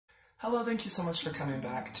Hello, thank you so much for coming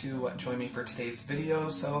back to join me for today's video.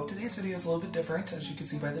 So today's video is a little bit different, as you can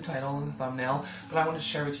see by the title and the thumbnail, but I want to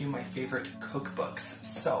share with you my favorite cookbooks.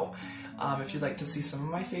 So if you'd like to see some of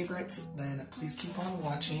my favorites, then please keep on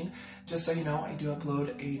watching. Just so you know, I do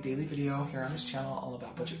upload a daily video here on this channel all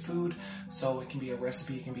about budget food. So it can be a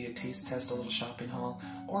recipe, it can be a taste test, a little shopping haul,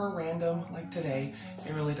 or a random like today.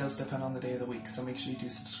 It really does depend on the day of the week. So make sure you do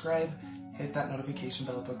subscribe. Hit that notification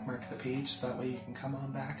bell, bookmark the page, so that way you can come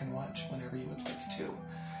on back and watch whenever you would like to.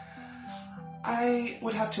 I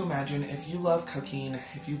would have to imagine if you love cooking,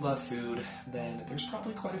 if you love food, then there's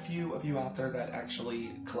probably quite a few of you out there that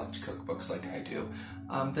actually collect cookbooks like I do.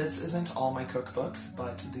 This isn't all my cookbooks,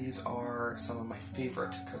 but these are some of my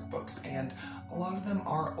favorite cookbooks, and a lot of them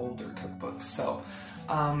are older cookbooks. So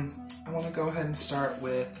I want to go ahead and start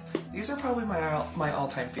with, these are probably my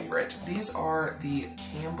all-time favorite. These are the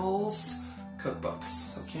Campbell's cookbooks,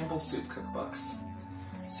 so Campbell's soup cookbooks.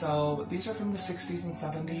 So these are from the 60s and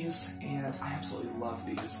 70s, and I absolutely love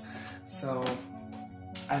these. So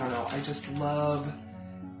I don't know, I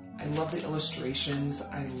love the illustrations,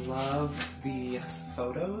 I love the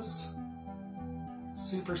photos.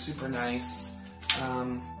 Super, super nice.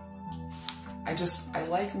 I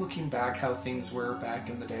like looking back how things were back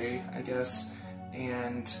in the day, I guess,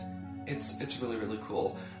 and it's really, really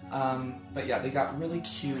cool. But yeah, they got really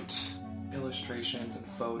cute illustrations and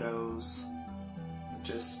photos.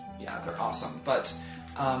 Just, yeah, they're awesome. But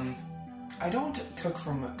I don't cook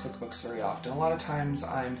from cookbooks very often. A lot of times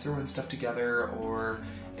I'm throwing stuff together or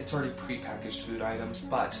it's already pre-packaged food items,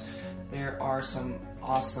 but there are some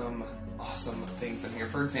awesome things in here.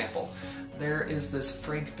 For example, there is this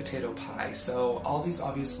Frank potato pie. So all these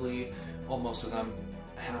obviously, well, most of them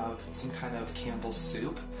have some kind of Campbell's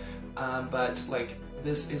soup, but like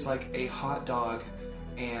this is like a hot dog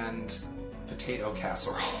and potato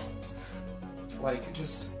casserole. Like,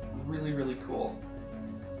 just really, really cool.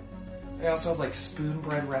 They also have like spoon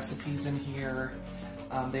bread recipes in here.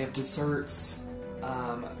 They have desserts,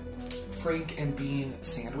 Frank and bean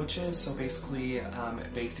sandwiches, so basically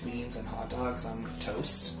baked beans and hot dogs on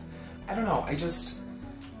toast. I don't know, I just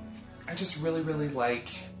really, really like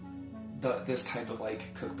this type of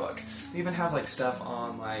like cookbook. They even have like stuff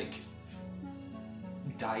on like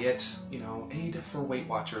diet, you know, aid for Weight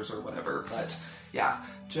Watchers or whatever, but yeah,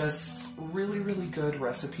 just really, really good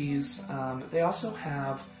recipes. They also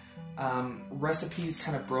have recipes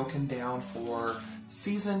kind of broken down for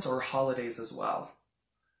seasons or holidays as well.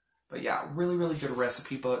 But yeah, really, really good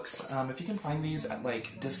recipe books. If you can find these at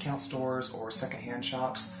like discount stores or secondhand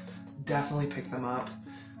shops, definitely pick them up.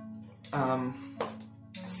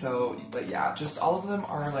 But yeah, just all of them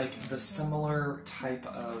are like the similar type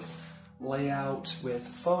of layout with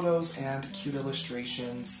photos and cute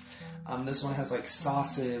illustrations. This one has like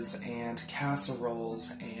sauces and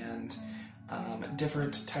casseroles and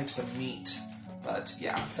different types of meat. But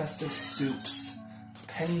yeah, festive soups,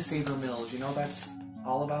 penny saver meals, you know, that's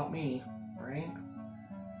all about me, right?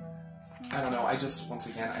 I don't know, once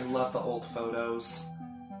again, I love the old photos.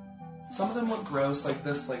 Some of them look gross, like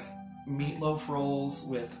this, like meatloaf rolls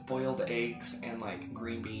with boiled eggs and like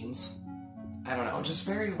green beans. I don't know, just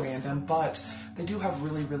very random, but they do have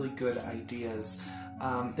really, really good ideas.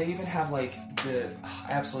 They even have like I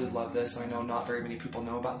absolutely love this, and I know not very many people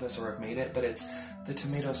know about this or have made it, but it's the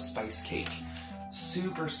tomato spice cake.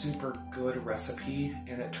 Super, super good recipe,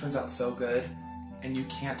 and it turns out so good, and you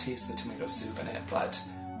can't taste the tomato soup in it, but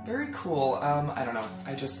very cool. I don't know,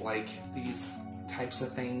 I just like these types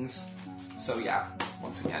of things. So yeah,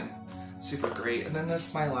 once again, super great. And then this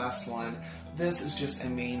is my last one. This is just a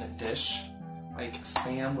main dish, like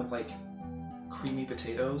spam with like creamy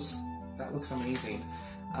potatoes. That looks amazing.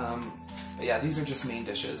 But yeah, these are just main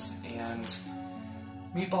dishes. And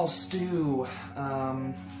meatball stew,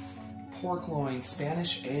 pork loin,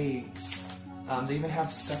 Spanish eggs. They even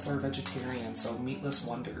have stuff that are vegetarian, so meatless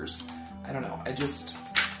wonders. I don't know,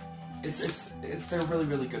 they're really,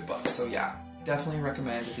 really good books. So yeah, definitely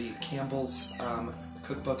recommend the Campbell's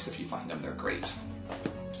cookbooks if you find them. They're great.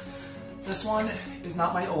 This one is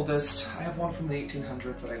not my oldest. I have one from the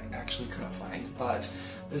 1800s that I actually couldn't find, but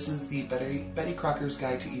this is the Betty Crocker's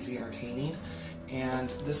Guide to Easy Entertaining, and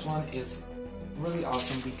this one is really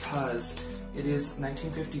awesome because it is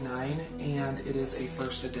 1959 and it is a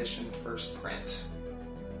first edition, first print.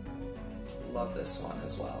 Love this one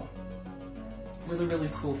as well. Really, really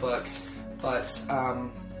cool book, but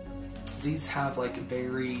these have like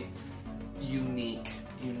very unique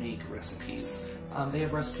recipes. They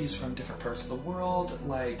have recipes from different parts of the world,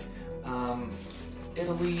 like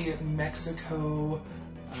Italy, Mexico,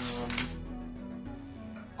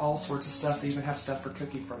 all sorts of stuff. They even have stuff for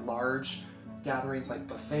cooking for large gatherings like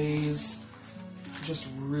buffets. Just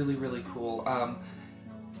really, really cool.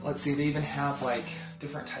 Let's see, they even have like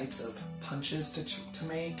different types of punches to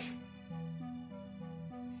make.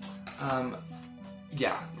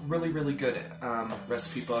 Yeah, really, really good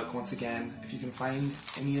recipe book. Once again, if you can find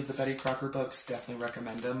any of the Betty Crocker books, definitely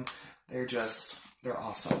recommend them. They're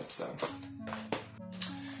awesome. So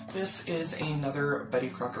this is another Betty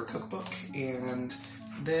Crocker cookbook, and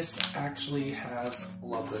this actually has,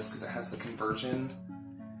 love this because it has the conversion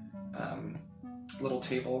little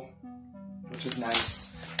table, which is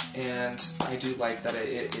nice. And I do like that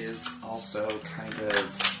it is also kind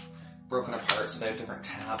of broken apart, so they have different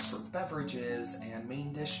tabs for beverages and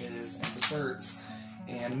main dishes and desserts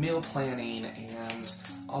and meal planning and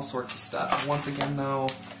all sorts of stuff. Once again though,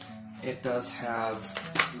 it does have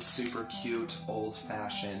the super cute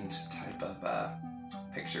old-fashioned type of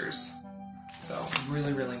pictures. So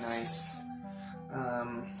really, really nice.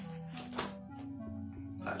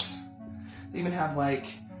 But they even have like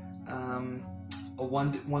a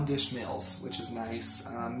one dish meals, which is nice.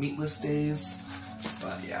 Meatless days,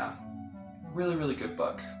 but yeah, really, really good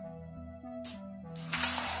book.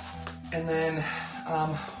 And then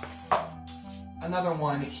another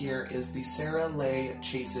one here is the Sarah Leigh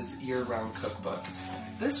Chase's Year-Round Cookbook.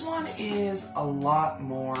 This one is a lot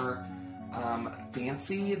more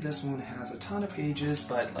fancy. This one has a ton of pages,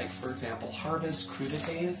 but like for example, Harvest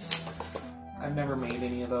Crudités. I've never made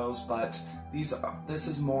any of those, but this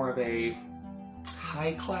is more of a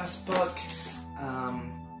high-class book.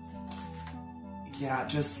 Yeah,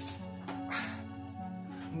 just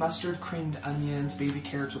mustard creamed onions, baby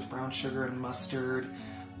carrots with brown sugar and mustard.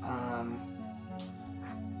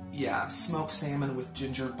 Yeah, smoked salmon with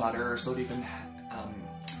ginger butter, so it even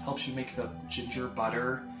helps you make the ginger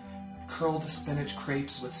butter. Curled spinach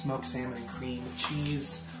crepes with smoked salmon and cream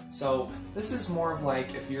cheese. So this is more of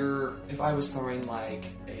like if I was throwing like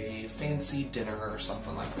a fancy dinner or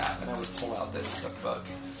something like that, then I would pull out this cookbook.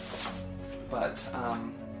 But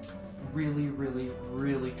really, really,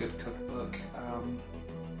 really good cookbook.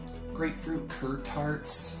 Grapefruit curd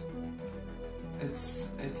tarts.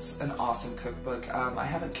 It's an awesome cookbook. I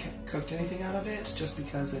haven't cooked anything out of it just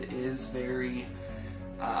because it is very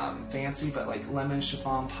fancy, but like lemon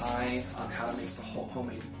chiffon pie on how to make the whole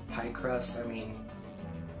homemade pie crust. I mean,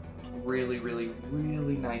 really, really,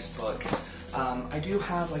 really nice book. I do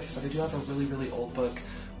have, like I said, I do have a really, really old book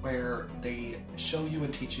where they show you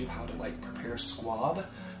and teach you how to like prepare squab,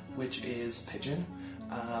 which is pigeon.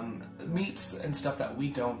 Meats and stuff that we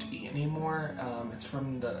don't eat anymore. It's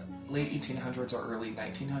from the late 1800s or early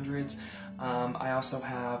 1900s. I also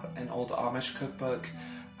have an old Amish cookbook.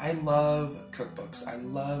 I love cookbooks. I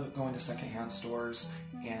love going to secondhand stores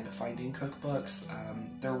and finding cookbooks.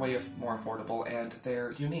 They're way more affordable and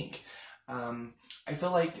they're unique. I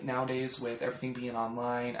feel like nowadays with everything being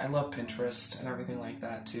online, I love Pinterest and everything like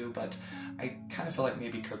that too, but I kind of feel like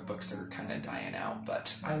maybe cookbooks are kind of dying out,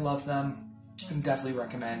 but I love them and definitely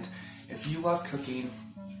recommend. If you love cooking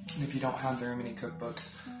and if you don't have very many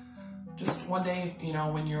cookbooks, just one day, you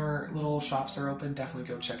know, when your little shops are open, definitely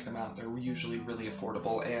go check them out. They're usually really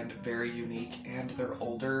affordable and very unique, and they're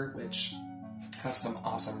older, which have some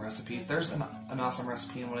awesome recipes. There's an awesome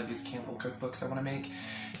recipe in one of these Campbell cookbooks I want to make.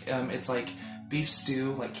 It's like beef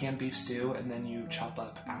stew, like canned beef stew, and then you chop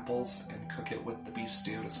up apples and cook it with the beef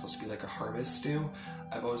stew. It's supposed to be like a harvest stew.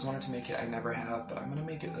 I've always wanted to make it, I never have, but I'm going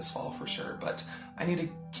to make it this fall for sure. But I need to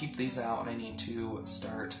keep these out and I need to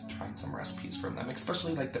start trying some recipes from them,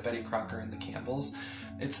 especially like the Betty Crocker and the Campbells.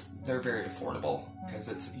 They're very affordable because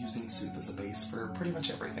it's using soup as a base for pretty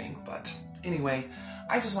much everything. But anyway,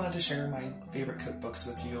 I just wanted to share my favorite cookbooks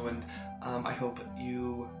with you, and I hope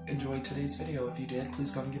you enjoyed today's video. If you did,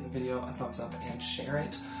 please go and give the video a thumbs up and share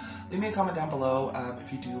it. Leave me a comment down below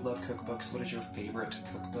if you do love cookbooks. What is your favorite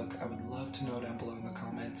cookbook? I would love to know down below in the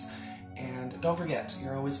comments. And don't forget,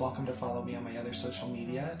 you're always welcome to follow me on my other social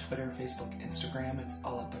media, Twitter, Facebook, Instagram. It's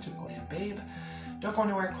all at Budget Glam Babe. Don't go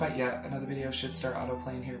anywhere quite yet. Another video should start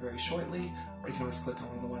autoplaying here very shortly, or you can always click on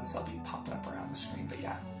one of the ones that'll be popping up around the screen. But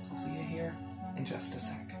yeah, I'll see you here in just a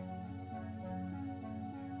sec.